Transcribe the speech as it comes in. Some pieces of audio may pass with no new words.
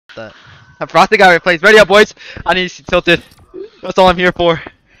That Frosty got replaced. Ready up, boys. I need to tilted. That's all I'm here for.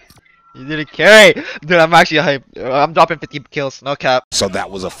 You didn't carry. Dude, I'm actually hype. I'm dropping 50 kills. No cap. So that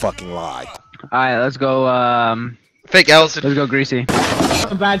was a fucking lie. Alright, let's go, Fake L's. let's go greasy.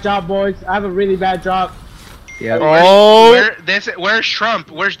 A bad job, boys. I have a really bad job. Yeah. Oh. Where's Trump?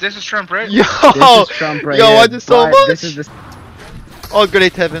 This is Trump, right? Yo. This is Trump right Yo, here. I just so Right, much. This is the... Oh, good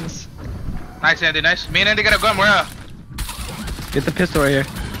 8 Heavens. Nice, Andy. Nice. Me and Andy got a gun. Where? Get the pistol right here.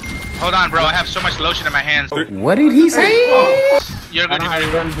 Hold on, bro. I have so much lotion in my hands. What did he say? You're good. I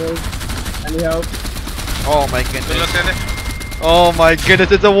run, boys. Any help? Oh my Good goodness. luck, Andy. Oh my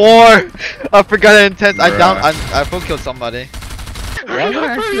goodness, it's a war. I forgot the intent. I full killed somebody.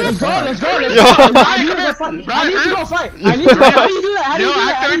 Let's go, let's go, let's Yo. go. I need to go fight. I need to go fight. How do you do that? How do you do that? How do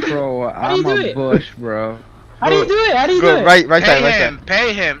you do that? Bro, How do you I'm do a it? bush, bro. How do you do it? How do you do Go it? right side, right Pay side. him.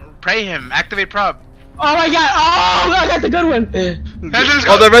 Pay him. Pray him. Activate prop. Oh my god. Oh, I got the good one. Let's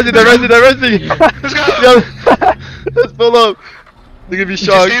go. Oh, they're resting. Let's go. Yo, let's pull up. They're gonna be Just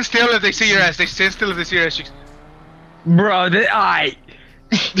shocked. stand still if they see your ass. They stand still if they see your ass. Bro, I.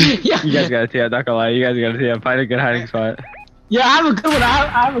 Yeah. You guys gotta see. I'm not gonna lie. You guys gotta see. I'm finding a good hiding spot. Yeah, I have a good one. I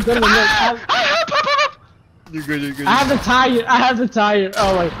have a good one. Look, You're good. I have the tire. I have the tire.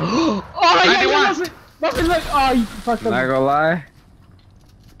 Oh my. Oh my god. Muffin, look. Oh, you fucked Not up. gonna lie.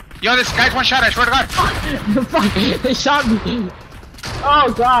 Yo, this guy's one shot. I swear to God. Fuck. They shot me.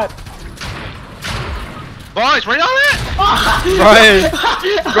 Oh god. Boys, where y'all at? Brian.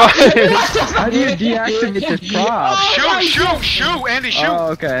 How do you deactivate this prop? Shoot, Andy, shoot. Oh,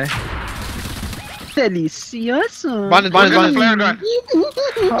 okay. Delicioso. Bond. Flare gun.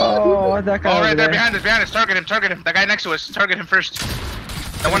 Oh, that guy. Oh, over right there, there. behind us. Target him. That guy next to us. Target him first.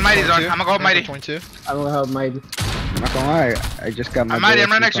 That one Mighty's on. I'm gonna go up Mighty. 22. I'm gonna help Mighty. I'm not gonna lie. I just got my. Mighty, I'm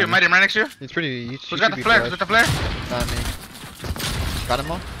right bullets next to you. on. Mighty, I'm right next to you. He's pretty. Who's got the flare? Who's got the flare? Not me. Got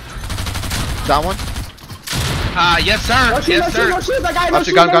him all. That one. Yes, sir. Yes, sir. No shoot, that guy. No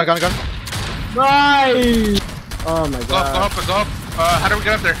shoot. Gun. Nice. Oh my Go up. god. How do we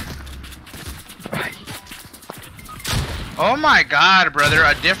get up there? Oh my god, brother.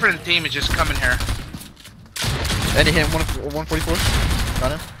 A different team is just coming here. And he hit him 144.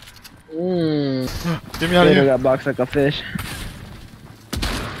 Got him. Get me out of Later here. got boxed like a fish.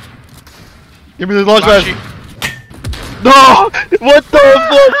 Give me the launch pad. Flashy. No! What the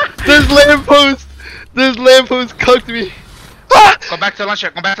fuck? This lamppost cooked me. Ah! Go back to lunch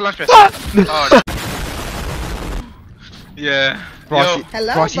pad. Ah! Oh, no. Yeah. Frosty, Yo,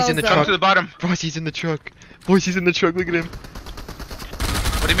 Hello, Frosty's in the Bozo. come truck. to the bottom. Frosty's in the truck. Boys, he's in the truck. Look at him.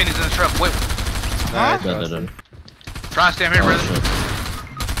 What do you mean he's in the truck? Wait. Nice. Frosty, I'm here, brother.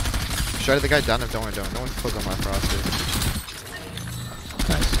 Shut the guy down. Don't worry. No one's close on my Frosty.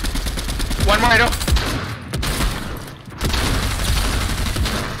 One more, Ido.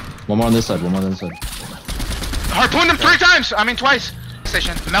 One more on this side. Harpooned him 3 times. I mean, twice.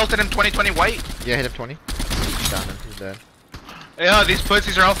 Station. Melted him 2020 white. Yeah, hit him 20. Down him. He's dead. Yeah, these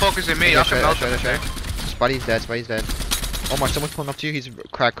pussies are all focusing me. Yeah, I can melt them. Spuddy's dead. Omar, someone's pulling up to you. He's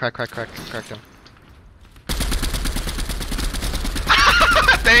cracked him.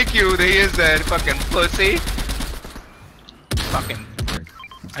 Thank you. He is dead. Fucking pussy. Fucking.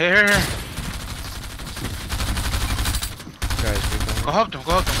 Here. Guys, Go help them.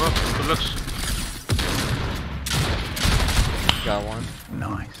 Good looks. got one.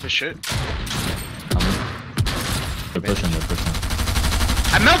 Good shit. They're pushing.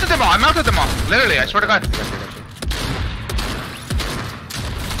 I melted them all. Literally, I swear to God. Got you.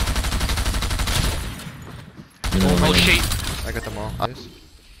 You know what I Oh mean? shit. I got them all.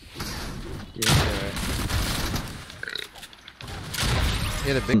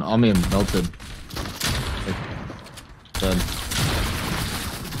 Yeah, the big. On me and melted. Dead.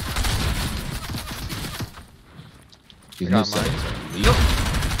 He's Got no mine. side.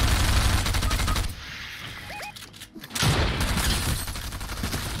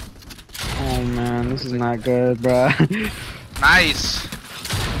 Oh man, this is not good, bruh. Nice.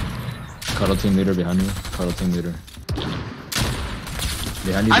 Cuddle team leader behind you. Cuddle team leader.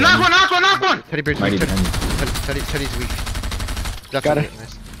 Behind you. I knock one. Teddy Bear's Mighty weak. behind you. Teddy's weak. Got it.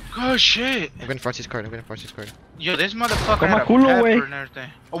 Nice. Oh shit. I'm getting Frosty's card. Yo, this motherfucker Come on, had a culo, pepper wey. and everything.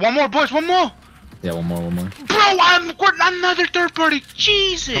 Oh, one more, boys. One more. Yeah, one more. Bro, I'm another third party.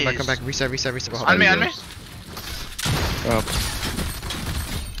 Jesus. Come back. Reset. On me. Oh.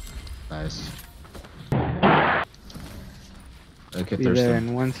 Nice. Okay, Be there Thurston.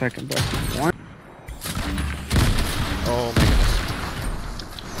 in 1 second, bro. Oh my goodness.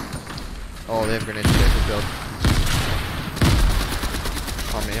 Oh, they have grenades. They have to build.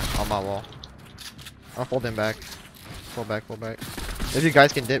 On me, on my wall. I'll fold him back. Pull back. If you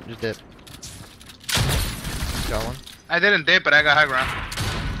guys can dip, just dip. Got one. I didn't dip, but I got high ground.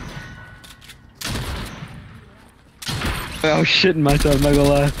 Oh shit myself, I'm not gonna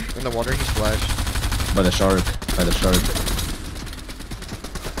lie. In the water, he splashed. By the shark. By the shark.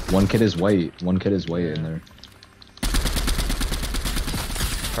 One kid is white. One kid is white in there.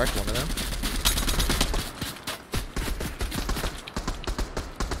 Cracked one of them.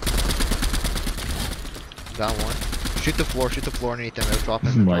 Got one. Shoot the floor underneath them. They'll drop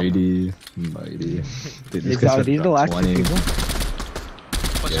in. Mighty. Dude, this guy's Are these the last 20. two people?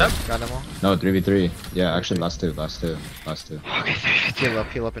 What's Yeah. up? Got them all. No, 3v3. Yeah, actually, last two. Heal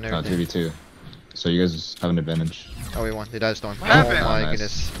up and No, everything. 3v2. So you guys have an advantage. Oh, we won. They died of storm. What happened? Oh my Nice.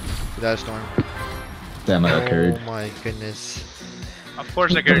 goodness. They died of storm. Damn, I got Oh carried. my goodness. Of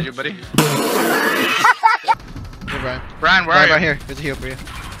course I carried you, buddy. Hey, Brian. Brian, where Brian, are you? right here. There's a heal for you.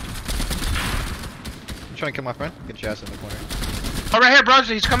 You trying to kill my friend? Get your ass in the corner. Oh, right here, bro.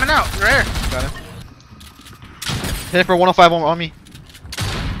 He's coming out. Right here. Got him. Hit for 105 on me.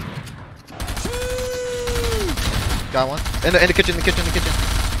 Got one. In the kitchen,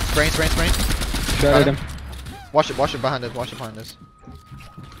 Spraying. Shredded him. Watch it behind us.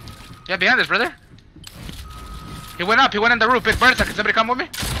 Yeah, behind us, brother. He went up. He went in the roof. Big Bertha, can somebody come with me?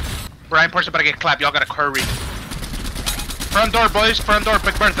 Brian, person about to get clapped. Y'all got a curry. Front door, boys. Front door,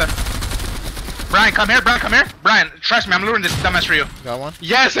 Big Bertha. Brian, come here. Brian, trust me, I'm luring this dumbass for you. Got one.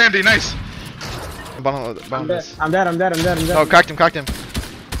 Yes, Andy, nice. Bottom I'm this. dead. I'm dead. Oh, cracked him.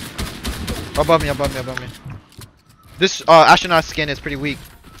 Above me. This astronaut skin is pretty weak.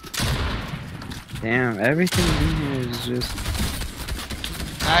 Damn, everything in here is just.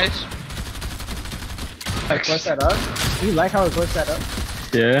 Nice. Close that up. You like how it closed that up?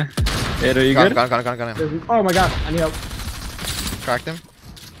 Yeah. Hey, are you Got good? him. Oh my god, I need help. Cracked him.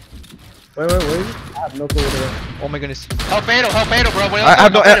 Wait, where is it? I have no clue where they're Oh my goodness. Help Ado, bro. Wait, I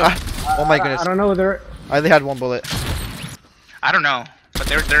have no. help Ado. Oh my goodness. I don't know where they're. I only had one bullet. I don't know, but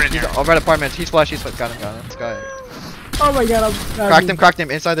they're in He's here. all right apartments. He's flash. Got him. This guy. Oh my god, I'm. Cracked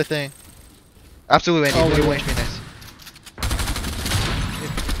him inside the thing. Absolute Andy. Oh, Blue wait. HP, nice.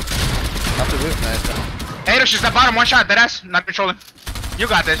 Absolute nice. Ado, she's at bottom. One shot. Deadass. Not controlling. You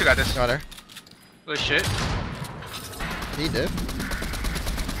got this. Got her. Good shit. He did.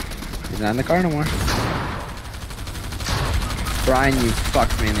 He's not in the car no more. Brian, you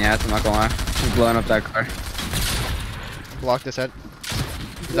fucked me in the ass, I'm not gonna lie. He's blowing up that car. Blocked his head.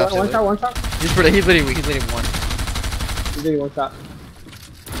 He's One shot. He's literally weak. He's literally one. He's doing one shot.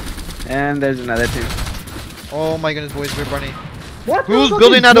 And there's another team. Oh my goodness, boys, we're burning. What? Who's the fuck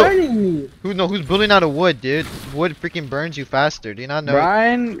building is out of- burning me? Who's building out of wood, dude? Wood freaking burns you faster. Do you not know?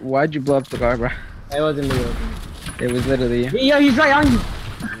 Brian, why'd you blow up the car, bro? It wasn't me. It was literally you. Yo, he's right on you.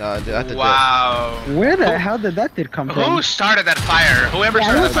 No, dude, I have to Wow. Where the hell did that dude come from? Who started that fire? Whoever Yeah,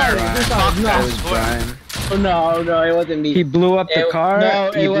 started who that fire. started it? Who Fuck started it? that It was boy. Brian. Oh, no, it wasn't me. He blew up the It- car.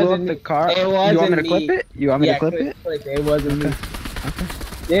 no, He it blew up wasn't the me. car. It You want me wasn't to clip me. it? You want me Yeah, to clip it? It wasn't me.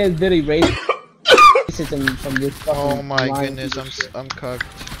 They literally raised racism from this fucking. Oh my line. goodness, I'm cooked.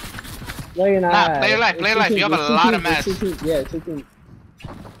 No, you're not. Nah, play your life, It's play your life. two You have teams, a it's two lot of teams, mess. it's two teams. Yeah, two teams.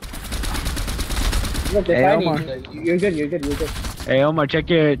 Look, they're Hey, fighting Omar. each other. You're good. Hey Omar, check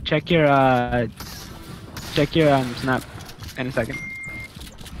your snap in a second.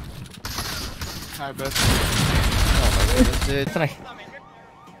 Alright, bud. Oh my goodness, dude.